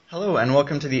Hello, and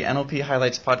welcome to the NLP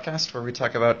Highlights podcast, where we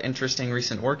talk about interesting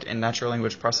recent work in natural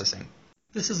language processing.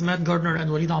 This is Matt Gardner and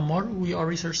Walid Ammar. We are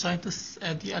research scientists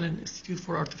at the Allen Institute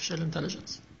for Artificial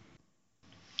Intelligence.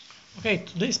 Okay,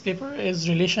 today's paper is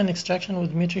Relation Extraction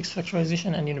with Matrix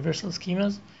Factorization and Universal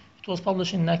Schemas. It was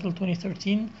published in NAACL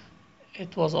 2013.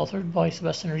 It was authored by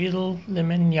Sebastian Riedel,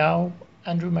 Limin Yao,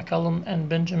 Andrew McCallum, and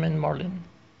Benjamin Marlin.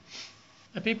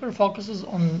 The paper focuses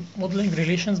on modeling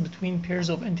relations between pairs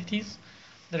of entities.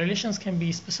 The relations can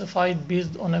be specified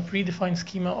based on a predefined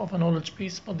schema of a knowledge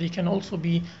base, but they can also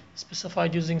be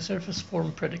specified using surface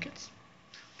form predicates.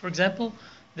 For example,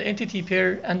 the entity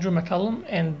pair Andrew McCallum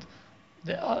and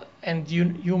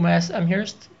UMass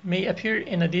Amherst may appear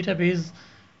in a database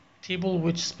table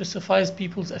which specifies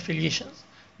people's affiliations.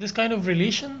 This kind of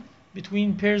relation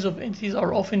between pairs of entities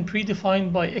are often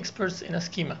predefined by experts in a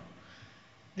schema.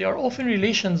 They are often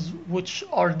relations which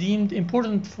are deemed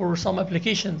important for some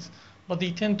applications, but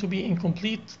they tend to be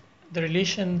incomplete. The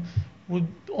relation would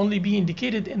only be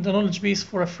indicated in the knowledge base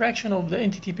for a fraction of the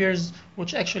entity pairs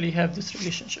which actually have this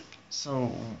relationship.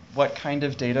 So what kind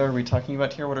of data are we talking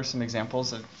about here? What are some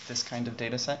examples of this kind of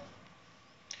data set?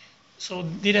 So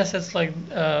data sets like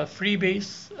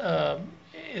Freebase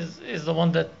is the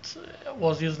one that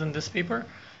was used in this paper.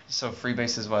 So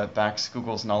Freebase is what backs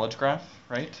Google's knowledge graph,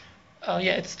 right?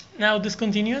 Yeah, it's now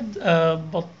discontinued,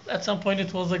 but at some point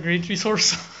it was a great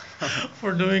resource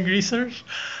for doing research.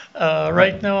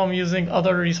 Right now I'm using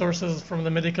other resources from the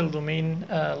medical domain,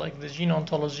 like the gene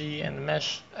ontology and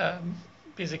mesh,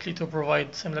 basically to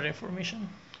provide similar information.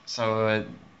 So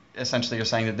essentially you're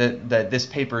saying that this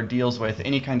paper deals with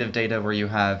any kind of data where you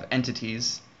have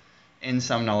entities in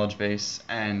some knowledge base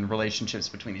and relationships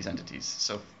between these entities.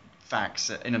 So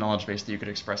facts in a knowledge base that you could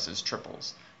express as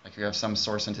triples. Like you have some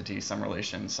source entity, some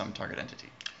relation, some target entity,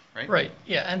 right? Right,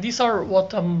 yeah, and these are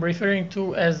what I'm referring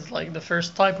to as like the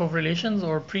first type of relations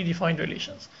or predefined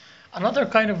relations. Another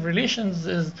kind of relations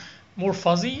is more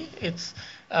fuzzy. It's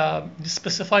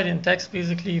specified in text,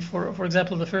 basically. For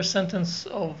example, the first sentence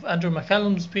of Andrew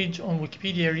McCallum's page on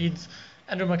Wikipedia reads,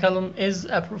 Andrew McCallum is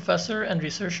a professor and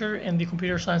researcher in the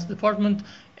computer science department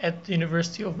at the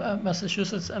University of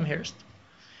Massachusetts Amherst.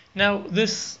 Now,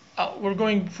 this we're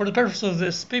going, for the purpose of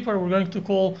this paper, we're going to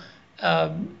call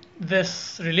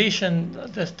this relation,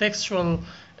 the textual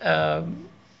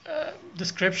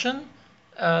description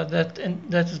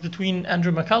that is between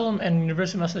Andrew McCallum and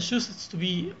University of Massachusetts to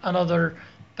be another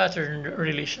pattern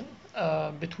relation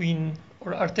between,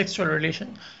 or our textual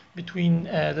relation between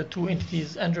the two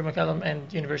entities, Andrew McCallum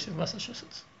and University of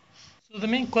Massachusetts. So the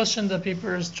main question the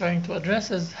paper is trying to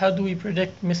address is how do we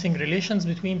predict missing relations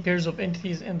between pairs of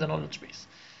entities in the knowledge base?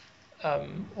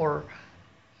 Or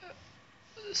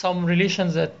some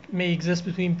relations that may exist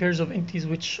between pairs of entities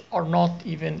which are not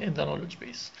even in the knowledge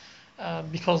base,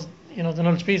 because the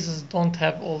knowledge bases don't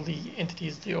have all the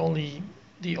entities.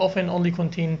 They often only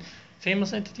contain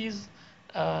famous entities.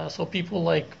 So people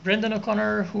like Brendan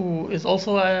O'Connor, who is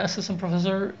also an assistant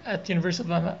professor at the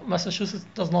University of Massachusetts,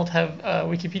 does not have a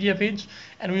Wikipedia page,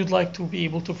 and we would like to be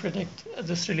able to predict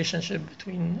this relationship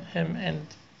between him and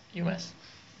UMass.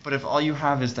 But if all you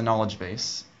have is the knowledge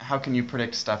base, how can you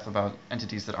predict stuff about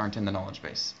entities that aren't in the knowledge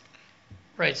base?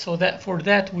 Right, so that for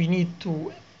that we need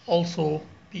to also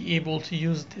be able to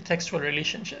use the textual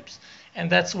relationships. And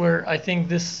that's where I think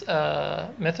this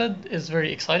method is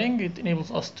very exciting. It enables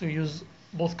us to use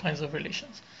both kinds of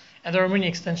relations. And there are many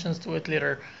extensions to it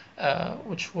later,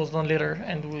 which was done later,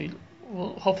 and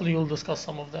hopefully we'll discuss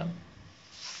some of them.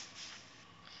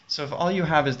 So if all you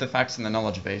have is the facts in the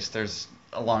knowledge base, there's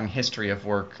a long history of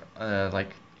work,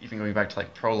 like even going back to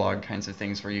like Prolog kinds of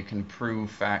things, where you can prove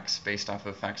facts based off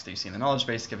of facts that you see in the knowledge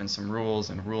base, given some rules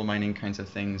and rule mining kinds of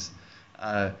things.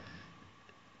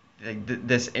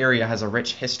 This area has a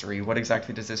rich history. What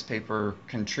exactly does this paper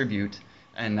contribute,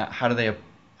 and how do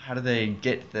they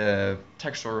get the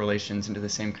textual relations into the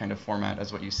same kind of format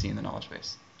as what you see in the knowledge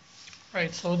base?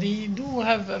 Right, so they do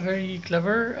have a very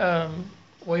clever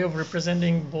way of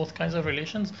representing both kinds of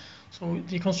relations. So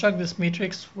they construct this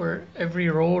matrix where every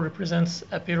row represents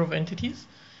a pair of entities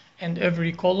and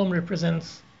every column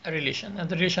represents a relation. And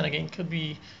the relation, again, could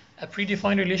be a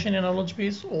predefined relation in a knowledge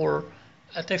base or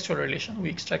a textual relation we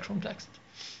extract from text.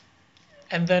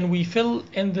 And then we fill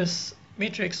in this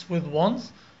matrix with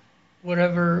ones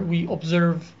wherever we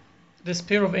observe this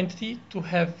pair of entity to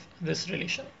have this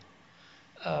relation.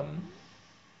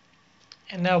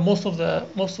 And now most of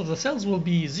the cells will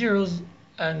be zeros,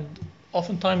 and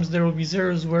oftentimes there will be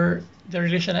zeros where the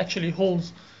relation actually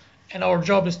holds, and our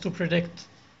job is to predict,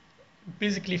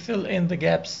 basically fill in the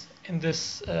gaps in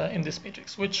this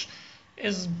matrix, which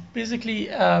is basically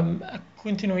a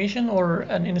continuation or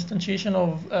an instantiation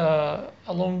of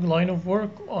a long line of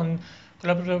work on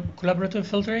collaborative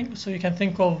filtering. So you can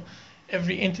think of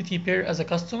every entity pair as a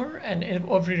customer and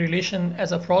every relation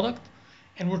as a product.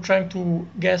 And we're trying to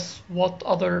guess what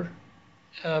other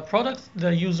product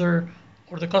the user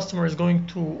or the customer is going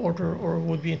to order or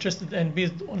would be interested in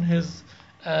based on his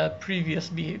previous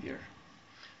behavior.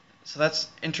 So that's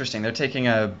interesting. They're taking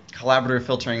a collaborative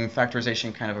filtering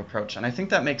factorization kind of approach. And I think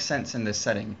that makes sense in this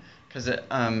setting. Because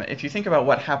if you think about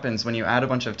what happens when you add a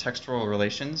bunch of textual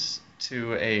relations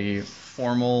to a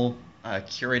formal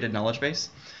curated knowledge base,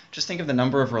 just think of the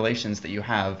number of relations that you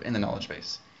have in the knowledge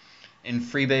base. In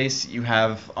Freebase, you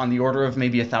have on the order of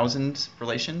maybe 1,000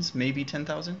 relations, maybe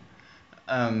 10,000,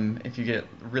 if you get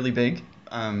really big.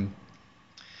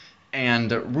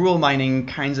 And rule mining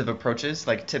kinds of approaches,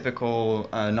 like typical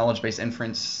knowledge base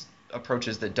inference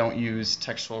approaches that don't use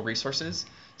textual resources,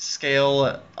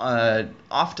 scale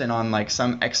often on like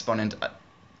some exponent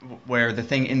where the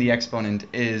thing in the exponent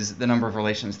is the number of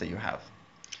relations that you have.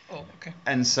 Oh, okay.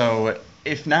 And so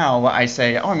if now I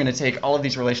say, oh, I'm going to take all of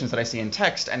these relations that I see in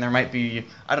text, and there might be,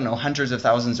 I don't know, hundreds of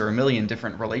thousands or a million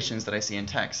different relations that I see in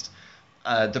text,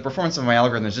 the performance of my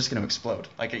algorithm is just going to explode.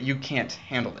 Like, you can't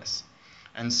handle this.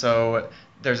 And so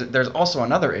there's also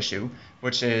another issue,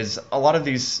 which is a lot of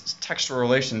these textual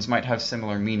relations might have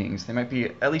similar meanings. They might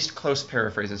be at least close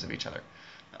paraphrases of each other.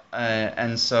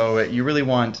 And so you really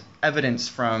want evidence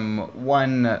from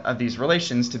one of these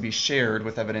relations to be shared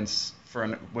with evidence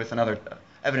from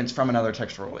another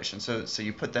textual relation. So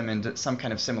you put them into some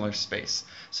kind of similar space.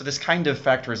 So this kind of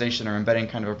factorization or embedding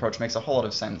kind of approach makes a whole lot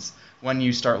of sense when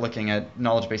you start looking at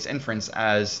knowledge-based inference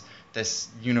as this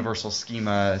universal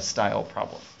schema style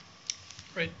problem.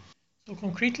 Right. So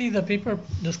concretely, the paper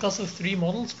discusses 3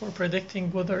 models for predicting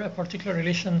whether a particular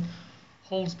relation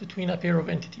holds between a pair of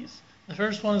entities. The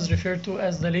first one is referred to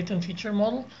as the latent feature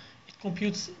model. It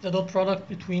computes the dot product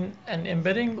between an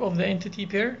embedding of the entity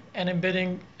pair and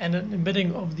an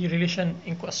embedding of the relation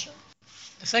in question.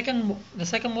 The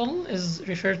second model is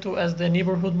referred to as the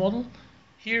neighborhood model.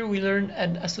 Here we learn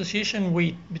an association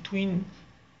weight between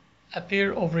a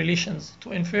pair of relations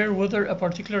to infer whether a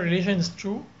particular relation is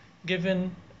true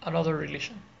given another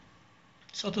relation.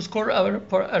 So to score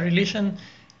a relation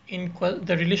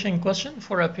the relation in question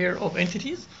for a pair of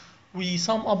entities, we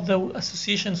sum up the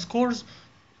association scores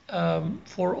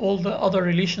for all the other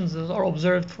relations that are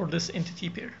observed for this entity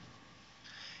pair.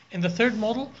 In the third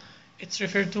model, it's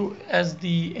referred to as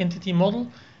the entity model.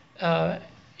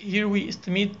 Here we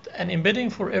estimate an embedding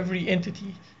for every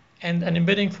entity and an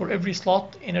embedding for every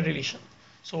slot in a relation.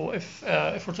 So if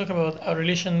we're talking about a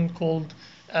relation called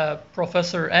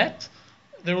professor at,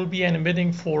 there will be an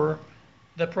embedding for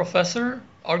the professor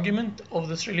argument of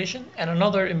this relation and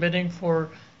another embedding for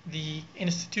the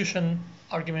institution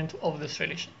argument of this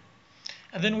relation.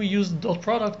 And then we use dot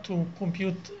product to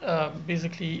compute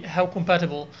basically how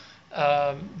compatible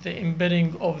the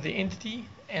embedding of the entity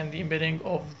and the embedding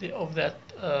of that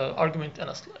argument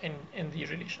in the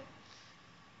relation.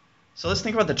 So let's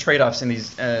think about the trade-offs in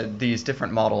these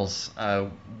different models,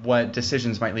 what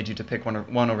decisions might lead you to pick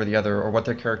one over the other, or what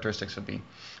their characteristics would be.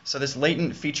 So this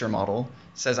latent feature model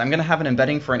says I'm going to have an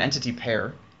embedding for an entity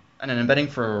pair and an embedding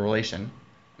for a relation,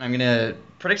 and I'm going to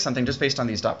predict something just based on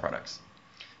these dot products.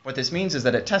 What this means is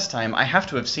that at test time, I have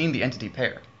to have seen the entity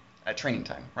pair at training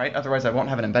time, right? Otherwise, I won't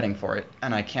have an embedding for it,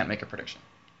 and I can't make a prediction.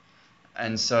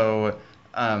 And so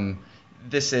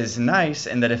this is nice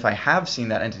in that if I have seen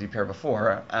that entity pair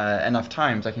before enough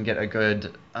times, I can get a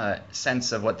good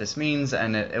sense of what this means,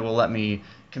 and it will let me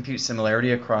compute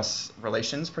similarity across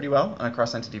relations pretty well and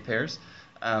across entity pairs.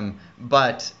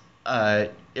 But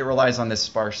it relies on this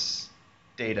sparse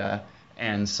data,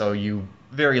 and so you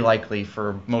very likely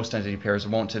for most entity pairs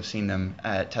won't have seen them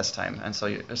at test time, and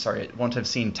so won't have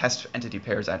seen test entity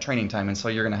pairs at training time, and so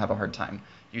you're going to have a hard time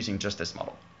using just this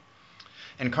model.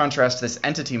 In contrast, this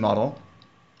entity model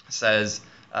says,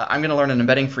 I'm going to learn an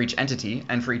embedding for each entity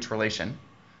and for each relation,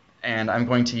 and I'm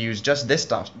going to use just this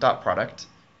dot product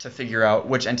to figure out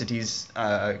which entity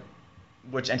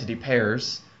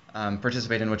pairs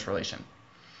participate in which relation.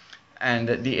 And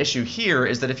the issue here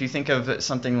is that if you think of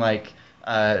something like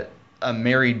a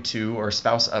married to or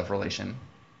spouse of relation,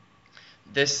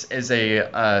 this is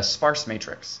a sparse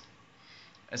matrix.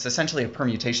 It's essentially a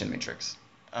permutation matrix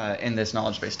in this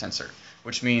knowledge-based tensor,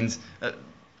 which means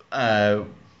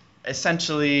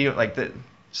essentially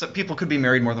so people could be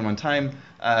married more than one time,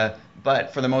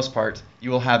 but for the most part,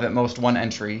 you will have at most one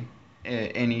entry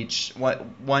in each,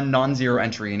 one non-zero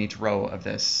entry in each row of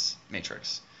this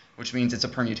matrix, which means it's a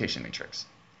permutation matrix.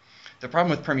 The problem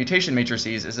with permutation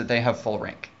matrices is that they have full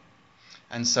rank.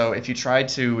 And so if you try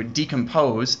to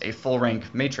decompose a full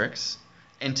rank matrix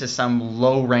into some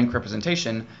low rank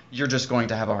representation, you're just going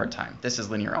to have a hard time. This is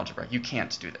linear algebra. You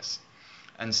can't do this.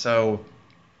 And so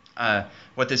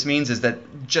what this means is that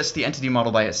just the entity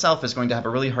model by itself is going to have a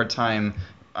really hard time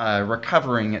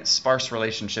recovering sparse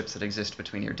relationships that exist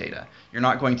between your data. You're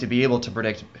not going to be able to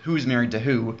predict who's married to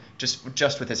who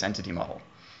just with this entity model.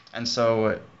 And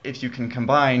so if you can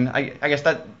combine, I guess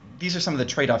that these are some of the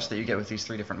trade-offs that you get with these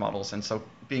three different models. And so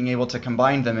being able to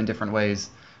combine them in different ways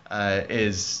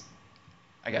is,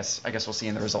 I guess we'll see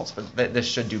in the results, but this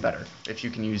should do better if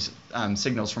you can use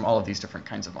signals from all of these different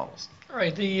kinds of models. All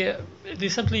right, they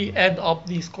simply add up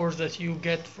the scores that you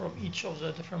get from each of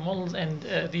the different models, and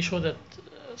they show that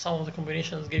some of the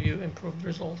combinations give you improved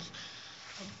results.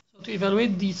 So to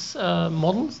evaluate these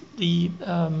models, they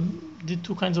did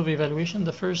two kinds of evaluation.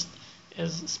 The first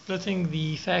is splitting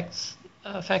the facts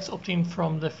obtained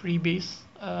from the free base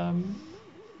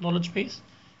knowledge base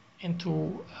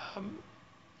into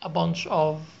a bunch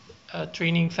of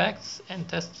training facts and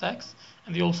test facts,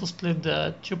 and they also split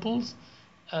the tuples,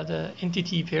 the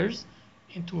entity pairs,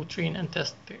 into train and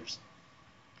test pairs.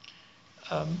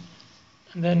 And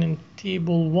then in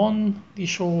table 1, they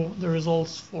show the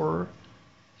results for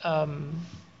a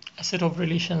set of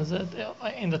relations that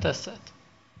in the test set.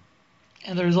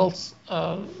 And the results,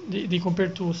 they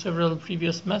compared to several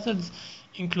previous methods,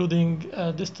 including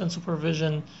distance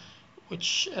supervision,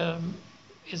 which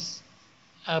is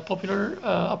a popular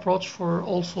approach for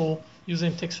also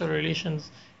using textual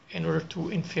relations in order to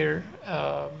infer.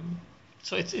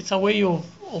 So it's a way of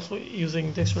also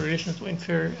using textual relations to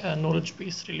infer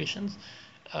knowledge-based relations,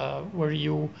 where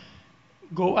you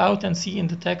go out and see in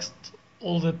the text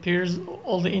all the pairs,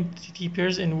 all the entity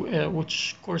pairs in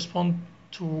which correspond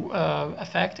to a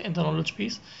fact in the knowledge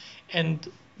base, and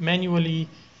manually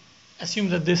assume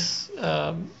that this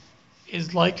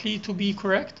is likely to be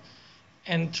correct,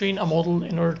 and train a model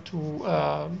in order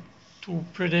to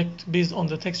predict based on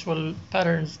the textual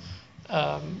patterns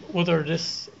whether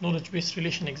this knowledge-based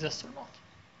relation exists or not.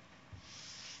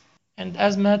 And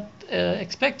as Matt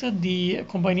expected, the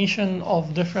combination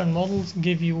of different models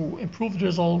give you improved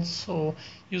results. So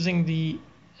using the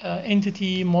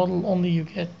entity model only, you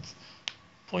get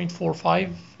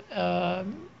 0.45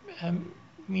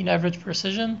 mean average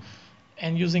precision,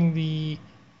 and using the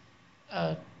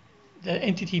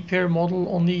entity pair model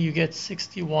only, you get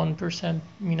 61%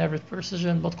 mean average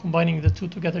precision, but combining the two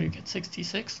together, you get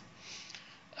 66.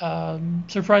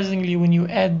 Surprisingly, when you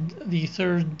add the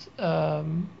third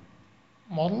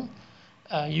model,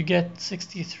 you get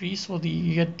 63, so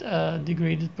you get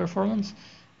degraded performance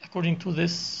according to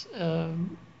this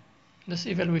this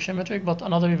evaluation metric. But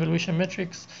another evaluation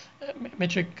metric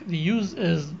they use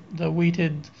is the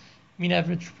weighted mean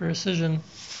average precision,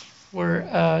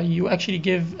 where you actually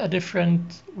give a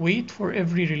different weight for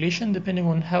every relation depending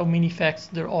on how many facts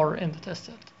there are in the test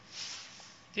set.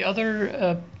 The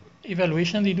other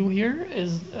evaluation they do here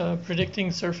is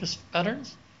predicting surface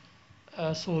patterns.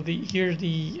 So here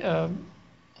they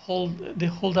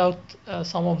hold out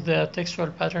some of the textual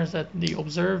patterns that they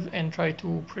observe and try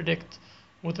to predict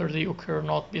whether they occur or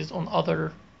not based on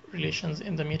other relations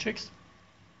in the matrix.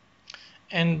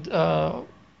 And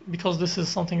because this is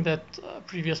something that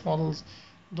previous models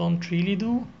don't really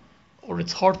do, or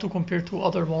it's hard to compare to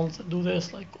other models that do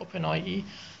this, like OpenIE,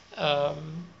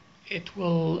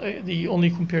 they only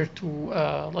compare to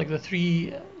like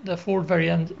the four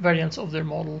variants of their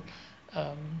model.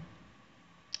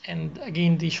 And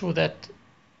again, they show that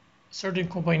certain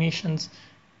combinations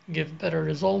give better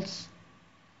results,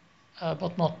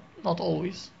 but not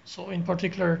always. So in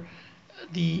particular,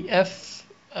 the F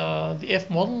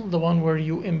model, the one where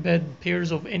you embed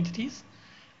pairs of entities,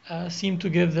 seem to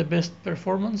give the best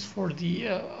performance for the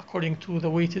according to the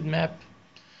weighted map,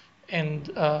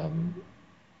 and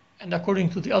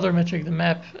according to the other metric, the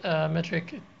map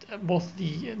metric, both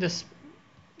the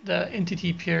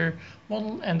entity pair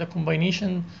model and the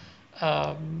combination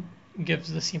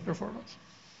gives the same performance.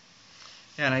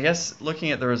 Yeah, and I guess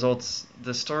looking at the results,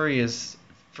 the story is,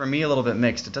 for me, a little bit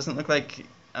mixed. It doesn't look like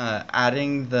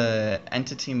adding the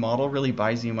entity model really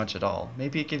buys you much at all.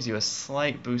 Maybe it gives you a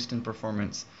slight boost in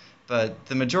performance, but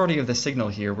the majority of the signal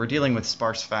here, we're dealing with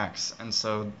sparse facts, and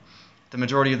so the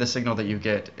majority of the signal that you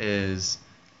get is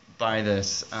by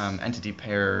this entity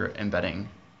pair embedding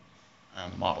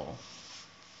model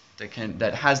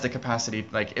that has the capacity,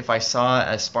 like if I saw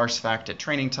a sparse fact at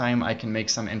training time, I can make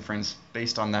some inference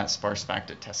based on that sparse fact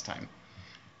at test time.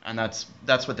 And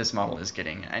that's what this model is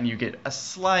getting. And you get a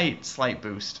slight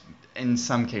boost in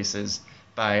some cases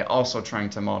by also trying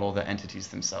to model the entities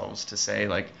themselves to say,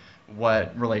 like,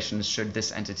 what relations should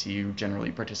this entity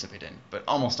generally participate in. But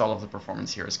almost all of the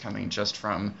performance here is coming just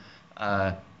from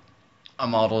a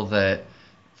model that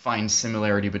finds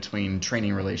similarity between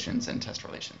training relations and test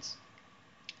relations.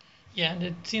 Yeah, and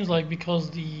it seems like because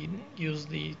they use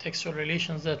the textual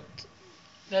relations,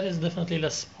 that is definitely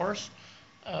less sparse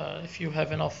if you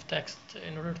have enough text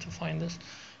in order to find this.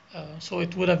 So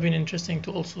it would have been interesting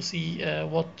to also see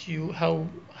how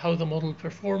the model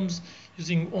performs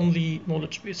using only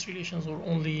knowledge-based relations or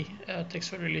only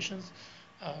textual relations.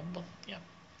 But yeah.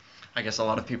 I guess a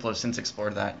lot of people have since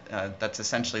explored that. That's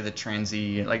essentially the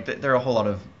transy. Like there are a whole lot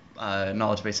of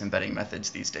knowledge-based embedding methods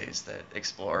these days that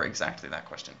explore exactly that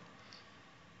question.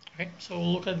 Okay, so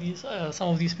we'll look at some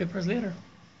of these papers later.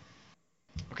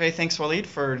 Okay, thanks Walid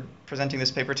for presenting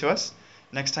this paper to us.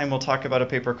 Next time we'll talk about a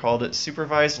paper called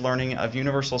Supervised Learning of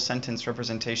Universal Sentence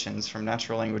Representations from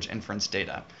Natural Language Inference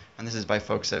Data. And this is by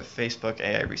folks at Facebook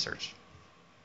AI Research.